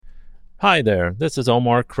Hi there, this is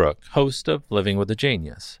Omar Crook, host of Living with a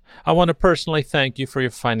Genius. I want to personally thank you for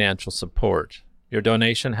your financial support. Your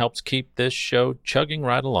donation helps keep this show chugging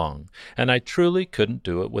right along, and I truly couldn't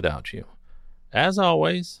do it without you. As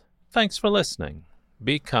always, thanks for listening.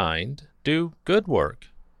 Be kind, do good work,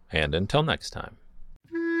 and until next time.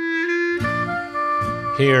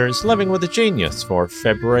 Here's Living with a Genius for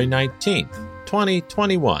February 19th,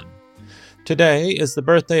 2021. Today is the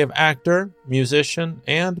birthday of actor, musician,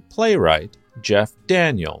 and playwright Jeff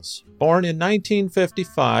Daniels, born in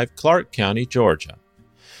 1955, Clark County, Georgia.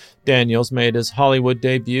 Daniels made his Hollywood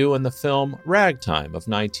debut in the film Ragtime of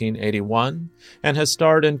 1981 and has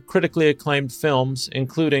starred in critically acclaimed films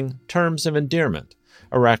including Terms of Endearment,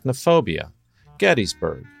 Arachnophobia,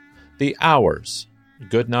 Gettysburg, The Hours,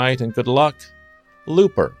 Good Night and Good Luck,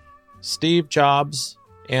 Looper, Steve Jobs,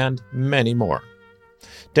 and many more.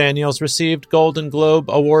 Daniels received Golden Globe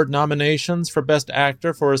Award nominations for Best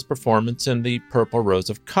Actor for his performance in The Purple Rose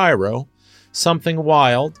of Cairo, Something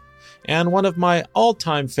Wild, and one of my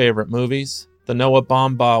all-time favorite movies, the Noah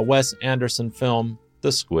Baumbach Wes Anderson film,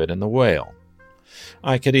 The Squid and the Whale.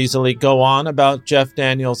 I could easily go on about Jeff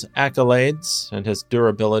Daniels' accolades and his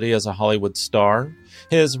durability as a Hollywood star,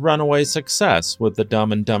 his runaway success with the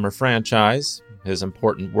Dumb and Dumber franchise, his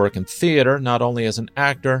important work in theater not only as an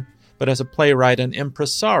actor, but as a playwright and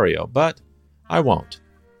impresario, but I won't.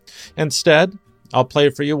 Instead, I'll play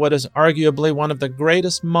for you what is arguably one of the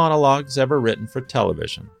greatest monologues ever written for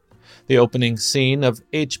television, the opening scene of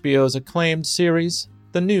HBO's acclaimed series,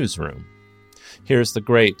 The Newsroom. Here's the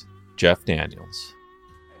great Jeff Daniels.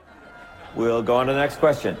 We'll go on to the next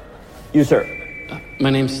question. You, sir. My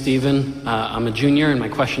name's Steven. I'm a junior, and my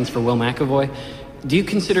question's for Will McAvoy. Do you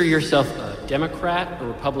consider yourself a Democrat, a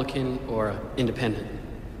Republican, or an independent?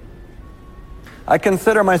 I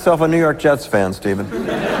consider myself a New York Jets fan, Stephen.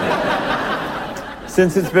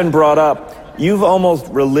 Since it's been brought up, you've almost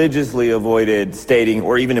religiously avoided stating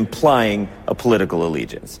or even implying a political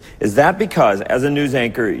allegiance. Is that because, as a news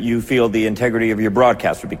anchor, you feel the integrity of your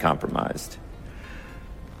broadcast would be compromised?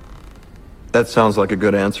 That sounds like a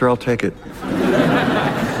good answer. I'll take it.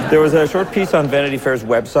 There was a short piece on Vanity Fair's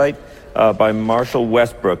website by Marshall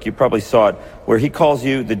Westbrook, you probably saw it, where he calls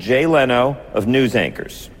you the Jay Leno of news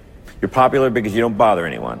anchors. You're popular because you don't bother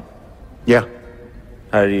anyone. Yeah.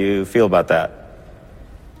 How do you feel about that?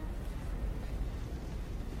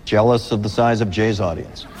 Jealous of the size of Jay's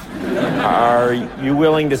audience. Are you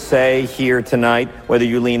willing to say here tonight whether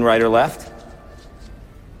you lean right or left?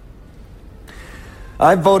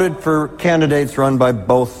 I voted for candidates run by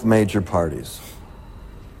both major parties.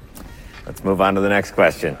 Let's move on to the next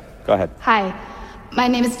question. Go ahead. Hi, my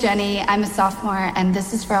name is Jenny. I'm a sophomore, and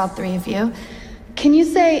this is for all three of you. Can you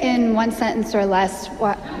say in one sentence or less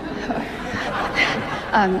what...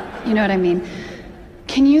 you know what I mean.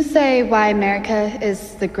 Can you say why America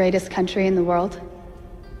is the greatest country in the world?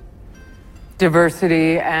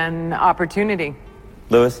 Diversity and opportunity.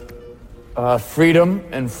 Lewis? Freedom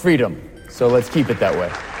and freedom. So let's keep it that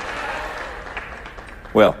way.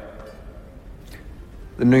 Will?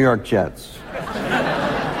 The New York Jets.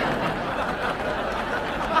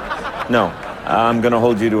 No, I'm going to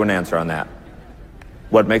hold you to an answer on that.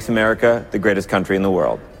 What makes America the greatest country in the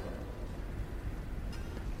world?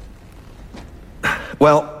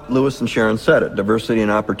 Well, Lewis and Sharon said it. Diversity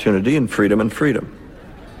and opportunity and freedom and freedom.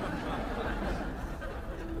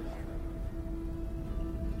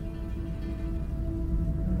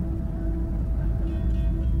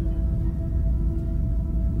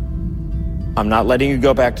 I'm not letting you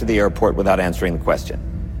go back to the airport without answering the question.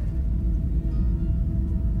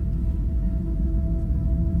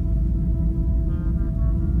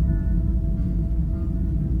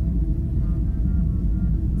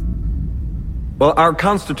 Well, our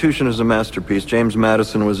Constitution is a masterpiece. James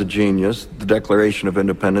Madison was a genius. The Declaration of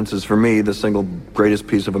Independence is, for me, the single greatest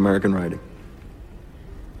piece of American writing.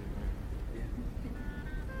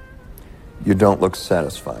 You don't look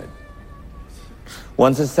satisfied.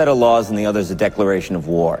 One's a set of laws and the other's a declaration of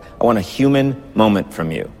war. I want a human moment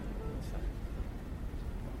from you.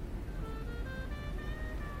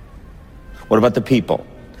 What about the people?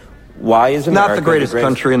 Why is America not the greatest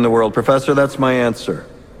country in the world, Professor? That's my answer.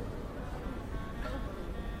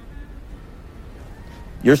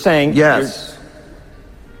 You're saying... Yes.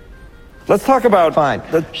 Let's talk about... Fine.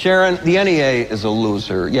 Sharon, the NEA is a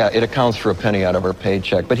loser. Yeah, it accounts for a penny out of her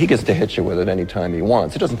paycheck, but he gets to hit you with it anytime he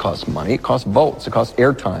wants. It doesn't cost money. It costs votes. It costs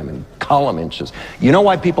airtime and column inches. You know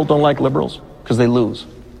why people don't like liberals? Because they lose.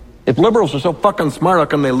 If liberals are so fucking smart, how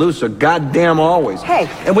come they lose so goddamn always? Hey.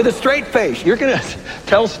 And with a straight face, you're going to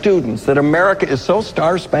tell students that America is so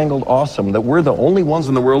star-spangled awesome that we're the only ones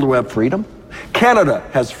in the world who have freedom? Canada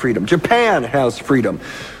has freedom. Japan has freedom.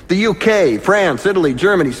 The UK, France, Italy,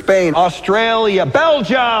 Germany, Spain, Australia,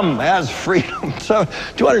 Belgium has freedom. So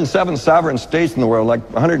 207 sovereign states in the world, like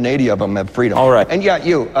 180 of them have freedom. All right. And yeah,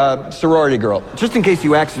 you, sorority girl. Just in case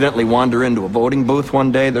you accidentally wander into a voting booth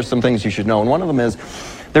one day, There's some things you should know, and one of them is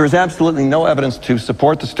there is absolutely no evidence to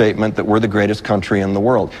support the statement that we're the greatest country in the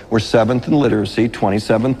world. We're 7th in literacy,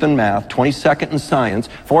 27th in math, 22nd in science,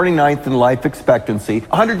 49th in life expectancy,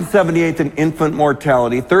 178th in infant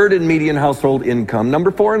mortality, 3rd in median household income, number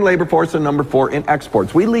 4 in labor force, and number 4 in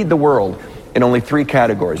exports. We lead the world in only 3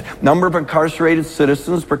 categories: number of incarcerated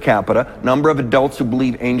citizens per capita, number of adults who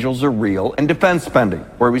believe angels are real, and defense spending,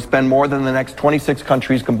 where we spend more than the next 26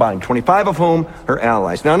 countries combined, 25 of whom are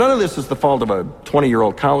allies. Now, none of this is the fault of a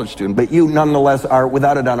 20-year-old college student, but you nonetheless are,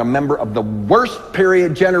 without a doubt, a member of the worst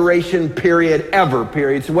generation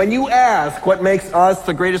ever. So when you ask what makes us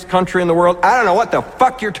the greatest country in the world, I don't know what the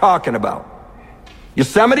fuck you're talking about.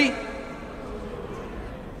 Yosemite?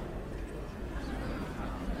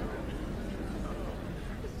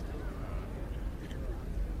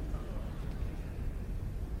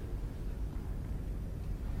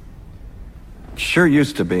 Sure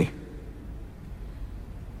used to be.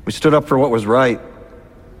 We stood up for what was right.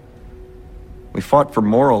 We fought for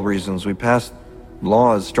moral reasons. We passed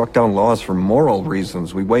laws, struck down laws for moral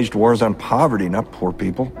reasons. We waged wars on poverty, not poor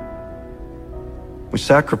people. We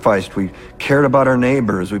sacrificed. We cared about our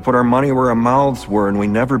neighbors. We put our money where our mouths were, and we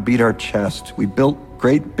never beat our chest. We built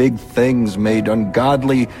great big things, made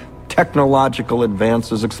ungodly technological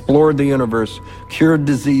advances, explored the universe, cured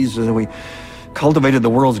diseases, and we cultivated the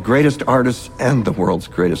world's greatest artists and the world's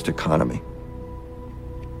greatest economy.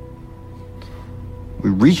 We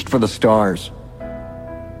reached for the stars,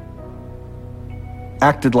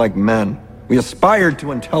 acted like men. We aspired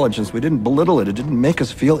to intelligence. We didn't belittle it. It didn't make us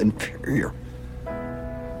feel inferior.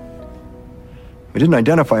 We didn't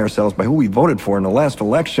identify ourselves by who we voted for in the last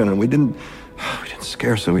election, and we didn't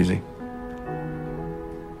scare so easy.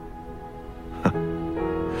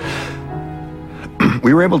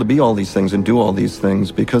 We were able to be all these things and do all these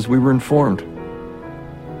things because we were informed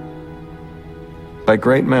by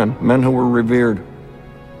great men who were revered.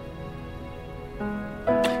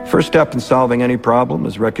 First step in solving any problem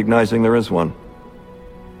is recognizing there is one.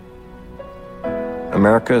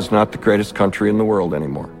 America is not the greatest country in the world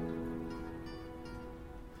anymore.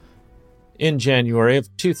 In January of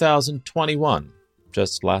 2021,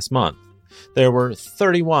 just last month, there were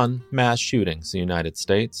 31 mass shootings in the United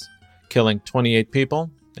States, killing 28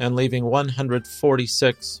 people and leaving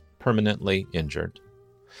 146 permanently injured.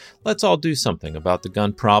 Let's all do something about the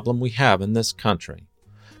gun problem we have in this country.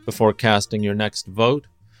 Before casting your next vote,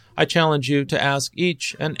 I challenge you to ask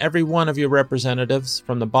each and every one of your representatives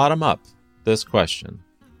from the bottom up this question.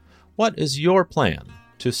 What is your plan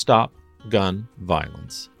to stop gun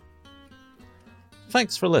violence?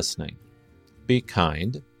 Thanks for listening. Be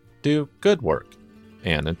kind, do good work,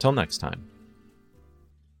 and until next time.